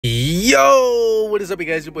Yo, what is up, you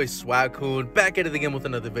guys? Your boy Swag-kun back at it again with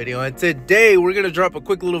another video, and today we're gonna drop a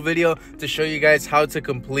quick little video to show you guys how to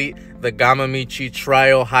complete the Gamamichi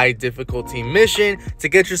trial high difficulty mission to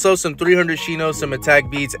get yourself some 300 SHINOS, some attack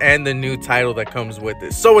beads, and the new title that comes with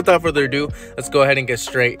it. So without further ado, let's go ahead and get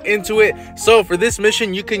straight into it. So for this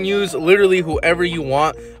mission, you can use literally whoever you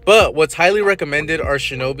want, but what's highly recommended are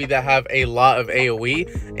shinobi that have a lot of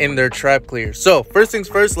AoE in their trap clear. So first things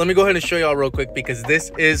first, let me go ahead and show y'all real quick, because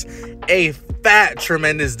this is a fat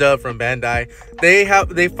tremendous dub from Bandai.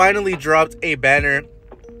 They finally dropped a banner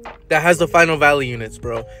that has the Final Valley units,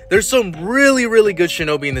 bro. There's some really good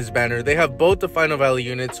shinobi in this banner. They have both the Final Valley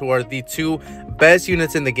units, who are the two best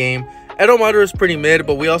units in the game. Edomaru is pretty mid,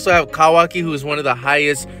 but we also have Kawaki, who is one of the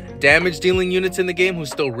highest damage dealing units in the game,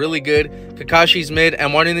 who's still really good. Kakashi's mid,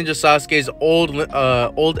 and Morning Ninja Sasuke's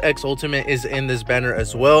old X ultimate is in this banner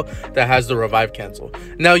as well, that has the revive cancel.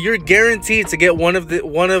 Now you're guaranteed to get one of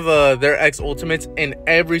their X ultimates in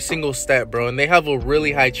every single step, bro, and they have a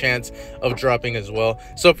really high chance of dropping as well.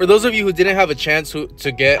 So for those of you who didn't have a chance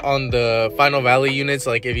to get on the Final Valley units,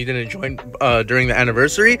 like if you didn't join during the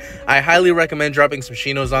anniversary, I highly recommend dropping some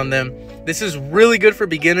SHINOS on them. This is really good for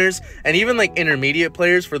beginners and even like intermediate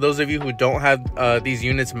players. For those of you who don't have these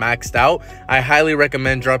units maxed out, I highly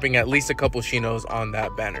recommend dropping at least a couple SHINOS on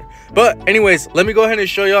that banner. But anyways, let me go ahead and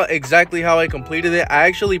show y'all exactly how I completed it. I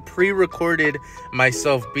actually pre-recorded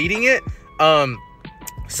myself beating it.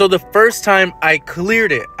 So the first time I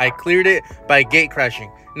cleared it by gate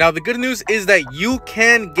crashing. Now the good news is that you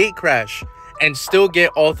can gate crash and still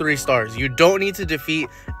get all 3 stars. You don't need to defeat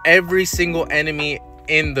every single enemy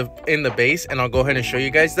in the base, and I'll go ahead and show you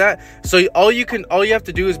guys that. So all you have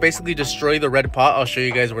to do is basically destroy the red pot. I'll show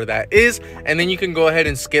you guys where that is, and then you can go ahead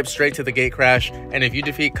and skip straight to the gate crash, and if you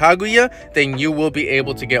defeat Kaguya, then you will be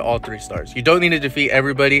able to get all 3 stars. You don't need to defeat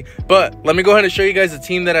everybody, but let me go ahead and show you guys the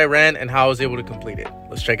team that I ran and how I was able to complete it.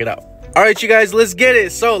 Let's check it out. All right, you guys, let's get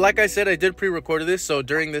it. So like I said, I did pre-record this, so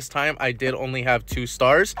during this time I did only have 2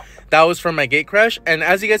 stars. That was from my gate crash, and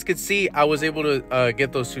as you guys could see, I was able to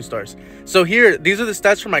get those 2 stars. So here, these are the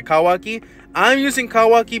stats for my Kawaki. I'm using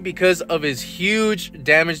Kawaki because of his huge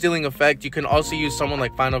damage dealing effect. You can also use someone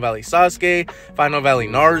like Final Valley Sasuke, Final Valley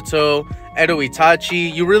Naruto, Edo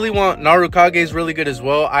Itachi. You really want Narukage is really good as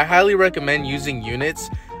well. I highly recommend using units.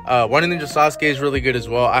 Morning Ninja Sasuke is really good as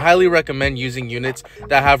well. I highly recommend using units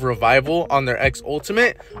that have revival on their X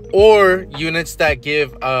ultimate, or units that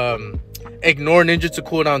give ignore ninjutsu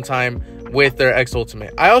cooldown time with their X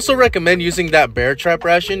ultimate. I also recommend using that bear trap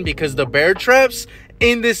ration, because the bear traps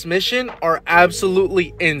in this mission are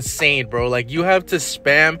absolutely insane, bro. Like, you have to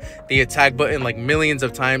spam the attack button like millions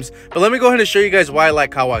of times. But let me go ahead and show you guys why I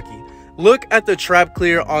like Kawaki. Look at the trap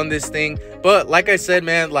clear on this thing. But like I said,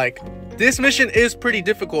 man, like, this mission is pretty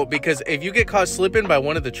difficult, because if you get caught slipping by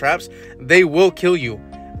one of the traps, they will kill you.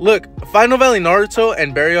 Look, Final Valley Naruto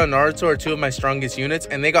and Baryon Naruto are 2 of my strongest units,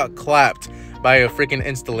 and they got clapped by a freaking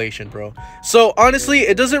installation, bro. So honestly,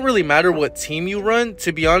 it doesn't really matter what team you run.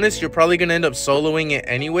 To be honest, you're probably gonna end up soloing it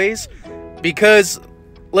anyways, because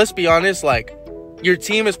let's be honest, like, your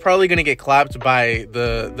team is probably going to get clapped by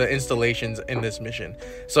the installations in this mission.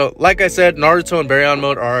 So like I said, Naruto and Baryon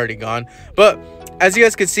mode are already gone. But as you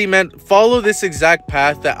guys can see, man, follow this exact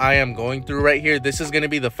path that I am going through right here. This is going to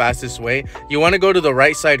be the fastest way. You want to go to the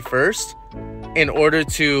right side first in order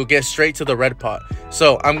to get straight to the red pot.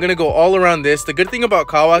 So I'm gonna go all around this. The good thing about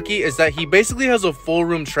Kawaki is that he basically has a full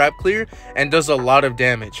room trap clear and does a lot of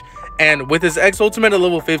damage. And with his X ultimate at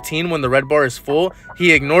level 15, when the red bar is full,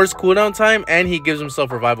 he ignores cooldown time and he gives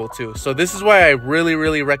himself revival too. So this is why I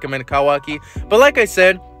really recommend Kawaki. But like I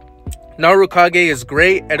said, Narukage is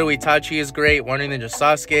great, Edo Itachi is great, Morning Ninja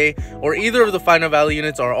Sasuke, or either of the Final Valley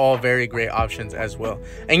units are all very great options as well.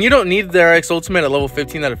 And you don't need their X ultimate at level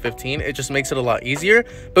 15 out of 15, it just makes it a lot easier.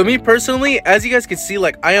 But me personally, as you guys can see,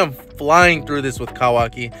 like, I am flying through this with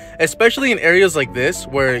Kawaki, especially in areas like this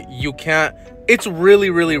where you can't, it's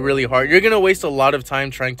really hard. You're gonna waste a lot of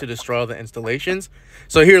time trying to destroy all the installations.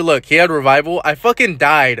 So here, look, he had revival. I fucking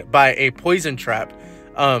died by a poison trap.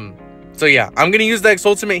 So yeah, I'm gonna use the X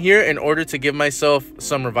ultimate here in order to give myself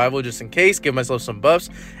some revival, just in case, give myself some buffs,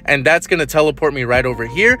 and that's gonna teleport me right over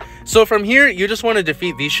here. So from here, you just want to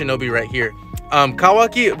defeat these shinobi right here.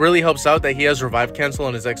 Kawaki really helps out that he has revive cancel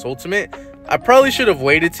on his X ultimate. I probably should have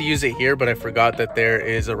waited to use it here, but I forgot that there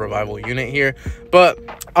is a revival unit here. But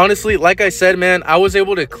honestly, like I said, man, I was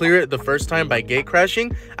able to clear it the first time by gate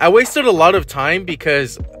crashing. I wasted a lot of time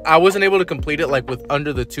because I wasn't able to complete it like with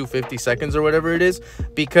under the 250 seconds or whatever it is,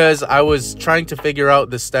 because I was trying to figure out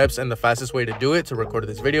the steps and the fastest way to do it to record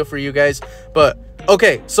this video for you guys. But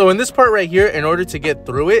Okay, so in this part right here, in order to get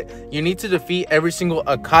through it, you need to defeat every single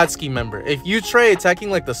Akatsuki member. If you try attacking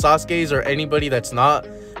like the Sasukes or anybody that's not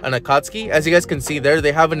an Akatsuki, as you guys can see there,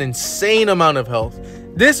 they have an insane amount of health.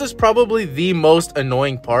 This is probably the most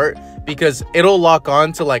annoying part because it'll lock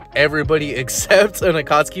on to like everybody except an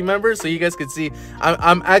Akatsuki member. So you guys can see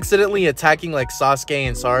I'm accidentally attacking like Sasuke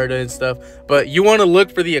and Sarada and stuff, but you want to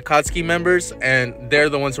look for the Akatsuki members, and they're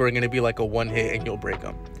the ones who are going to be like a one hit and you'll break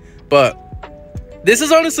them. But this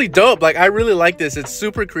is honestly dope. Like, I really like this. It's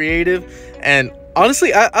super creative, and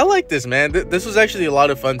honestly, I like this, man. This was actually a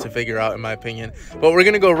lot of fun to figure out, in my opinion. But we're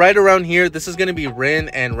gonna go right around here. This is gonna be Rin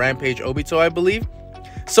and Rampage Obito, I believe.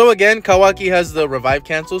 So again, Kawaki has the revive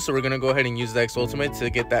cancel, so we're gonna go ahead and use the X ultimate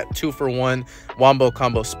to get that 2-for-1 wombo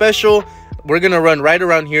combo special. We're gonna run right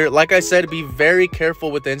around here. Like I said, be very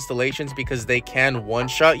careful with the installations because they can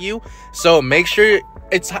one-shot you. So make sure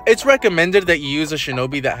it's recommended that you use a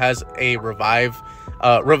shinobi that has a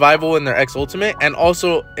revival in their X ultimate and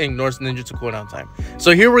also ignores ninjutsu cooldown time.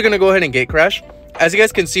 So here we're gonna go ahead and gate crash. As you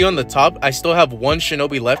guys can see on the top, I still have one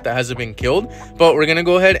shinobi left that hasn't been killed, but we're gonna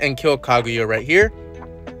go ahead and kill Kaguya right here.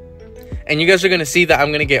 And you guys are going to see that I'm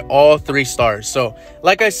going to get all 3 stars. So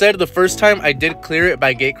like I said, the first time I did clear it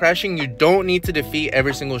by gate crashing. You don't need to defeat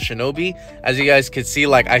every single shinobi. As you guys can see,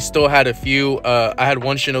 like I still had a few, I had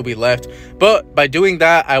 1 shinobi left. But by doing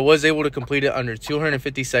that, I was able to complete it under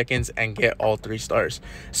 250 seconds and get all 3 stars.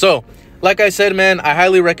 So like I said, man, I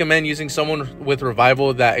highly recommend using someone with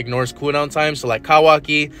revival that ignores cooldown time. So like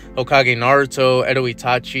Kawaki, Hokage Naruto, Edo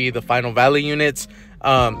Itachi, the Final Valley units.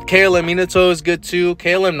 KLM Minato is good too.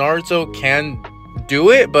 KLM Naruto can do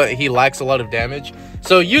it, but he lacks a lot of damage.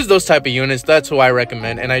 So use those type of units. That's who I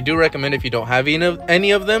recommend. And I do recommend, if you don't have any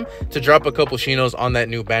of them, to drop a couple Shinos on that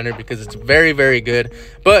new banner because it's very, very good.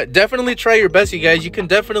 But definitely try your best, you guys. You can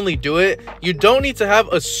definitely do it. You don't need to have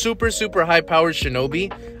a super, super high powered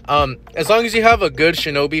shinobi. As long as you have a good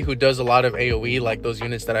shinobi who does a lot of AoE, like those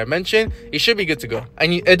units that I mentioned, you should be good to go.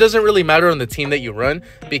 And it doesn't really matter on the team that you run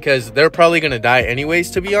because they're probably going to die anyways,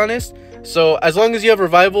 to be honest. So as long as you have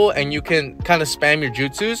revival and you can kind of spam your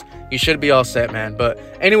jutsus, you should be all set, man. But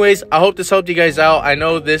anyways, I hope this helped you guys out. I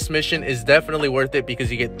know this mission is definitely worth it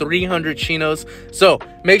because you get 300 Shinos. So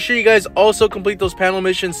make sure you guys also complete those panel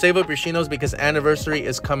missions. Save up your Shinos because anniversary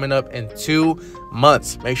is coming up in 2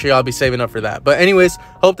 months. Make sure y'all be saving up for that. But anyways,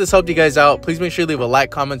 hope this helped you guys out. Please make sure you leave a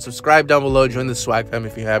like, comment, subscribe down below. Join the Swag fam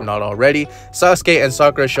if you have not already. Sasuke and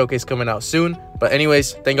Sakura showcase coming out soon. But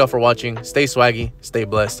anyways, thank y'all for watching. Stay swaggy, stay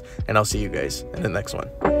blessed, and I'll see you guys in the next one.